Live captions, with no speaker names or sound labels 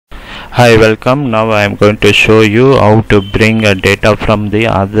Hi, welcome. Now I am going to show you how to bring data from the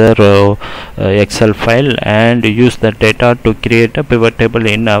other Excel file and use the data to create a pivot table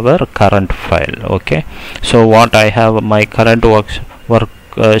in our current file. Okay, so what I have, my current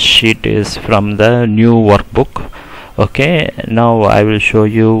worksheet is from the new workbook. Okay, now I will show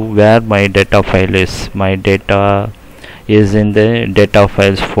you where my data file is. My data is in the data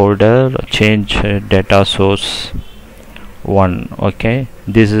files folder. Change data source 1. Okay,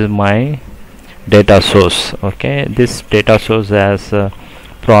 this is my data source. Okay, this data source has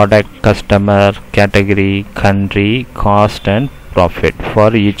product, customer, category, country, cost and profit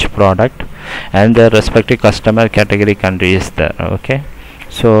for each product, and the respective customer, category, country is there. Okay,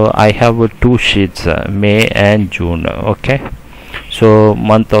 so I have two sheets, May and June. Okay, so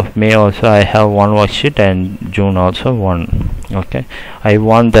month of May also I have one worksheet and June also one. Okay, I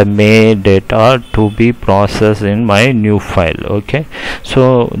want the May data to be processed in my new file. Okay,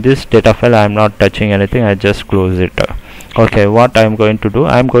 so this data file I am not touching anything, I just close it. Okay, what I am going to do,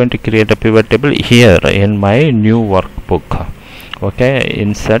 I am going to create a pivot table here in my new workbook. Okay,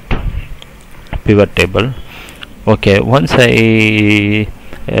 insert pivot table. Okay, once I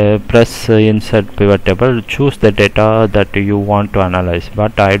press insert pivot table, choose the data that you want to analyze,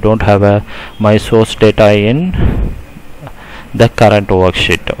 but I don't have my source data in the current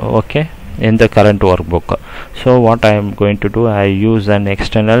worksheet. Okay, in the current workbook. So what I am going to do, I use an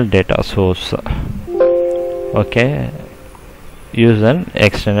external data source. Okay, use an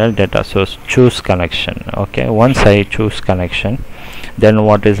external data source, choose connection. Okay, once I choose connection, then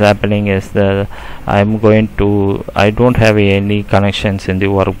what is happening is that I don't have any connections in the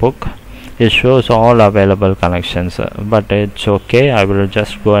workbook. It shows all available connections, but it's okay. I will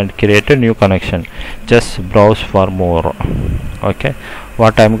just go and create a new connection. Just browse for more. Okay,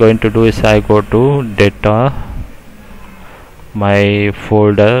 what I'm going to do is I go to data, my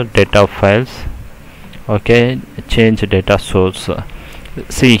folder, data files. Okay, change data source.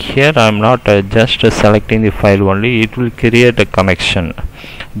 See here, I'm not just selecting the file only, it will create a connection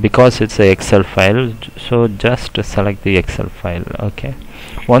because it's a Excel file. So just select the Excel file. Okay,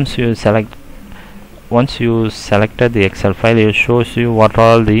 once you selected the Excel file, it shows you what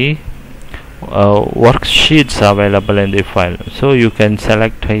all the worksheets available in the file, so you can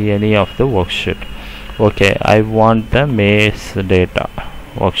select any of the worksheet. Okay, I want the May's data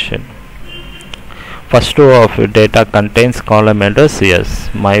worksheet. First row of data contains column headers. Yes,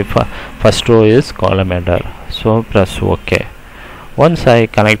 my first row is column header, so press OK. Once I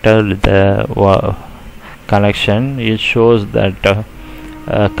connected the connection, it shows that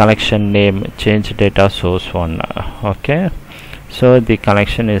connection name, change data source 1. Okay, so the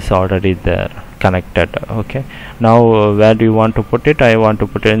connection is already there, connected. Okay, now where do you want to put it? I want to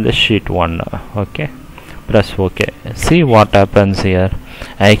put it in the sheet 1. Okay, press OK. See what happens here.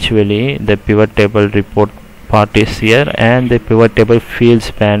 Actually the pivot table report part is here and the pivot table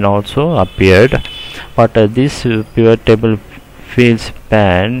fields pan also appeared, but this pivot table fields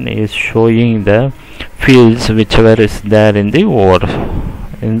pan is showing the fields whichever is there in the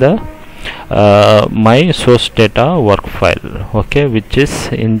my source data work file. Okay, which is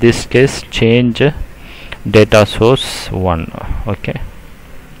in this case change data source 1.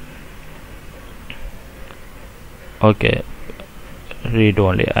 Okay, read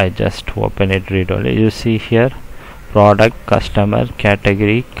only. I just open it, read only. You see here product, customer,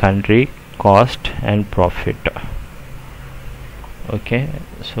 category, country, cost and profit. Okay,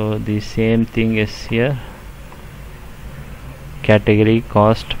 so the same thing is here, category,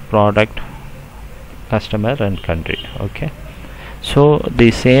 cost, product, customer and country. Okay, so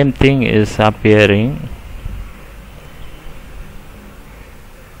the same thing is appearing.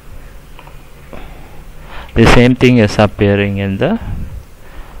 The same thing is appearing in the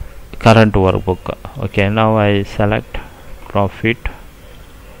current workbook. Okay, now I select profit.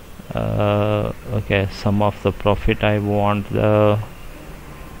 Okay, sum of the profit, I want the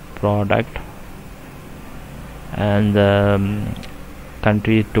product and the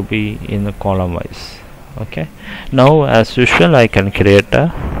country to be in the column wise. Okay, now as usual I can create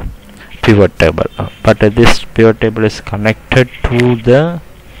a pivot table, but this pivot table is connected to the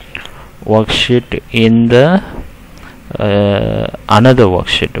worksheet in the another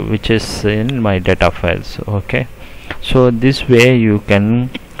worksheet which is in my data files. Okay, so this way you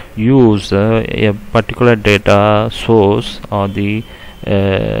can use a particular data source or the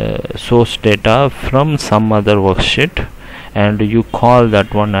source data from some other worksheet, and you call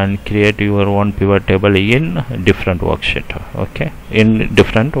that one and create your own pivot table in different worksheet. Okay, in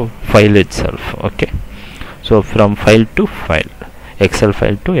different file itself. Okay, so from file to file, Excel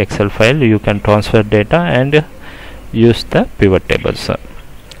file to Excel file, you can transfer data and use the pivot tables.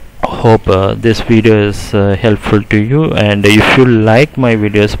 Hope this video is helpful to you, and if you like my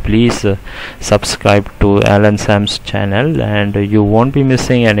videos, please subscribe to Alan Sam's channel, and you won't be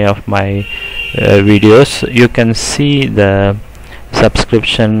missing any of my videos. You can see the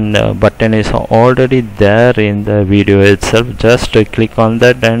subscription button is already there in the video itself. Just click on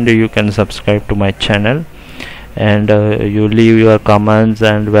that and you can subscribe to my channel, and you leave your comments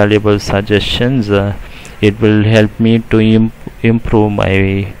and valuable suggestions. It will help me to improve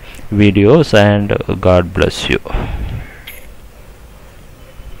my videos, and God bless you.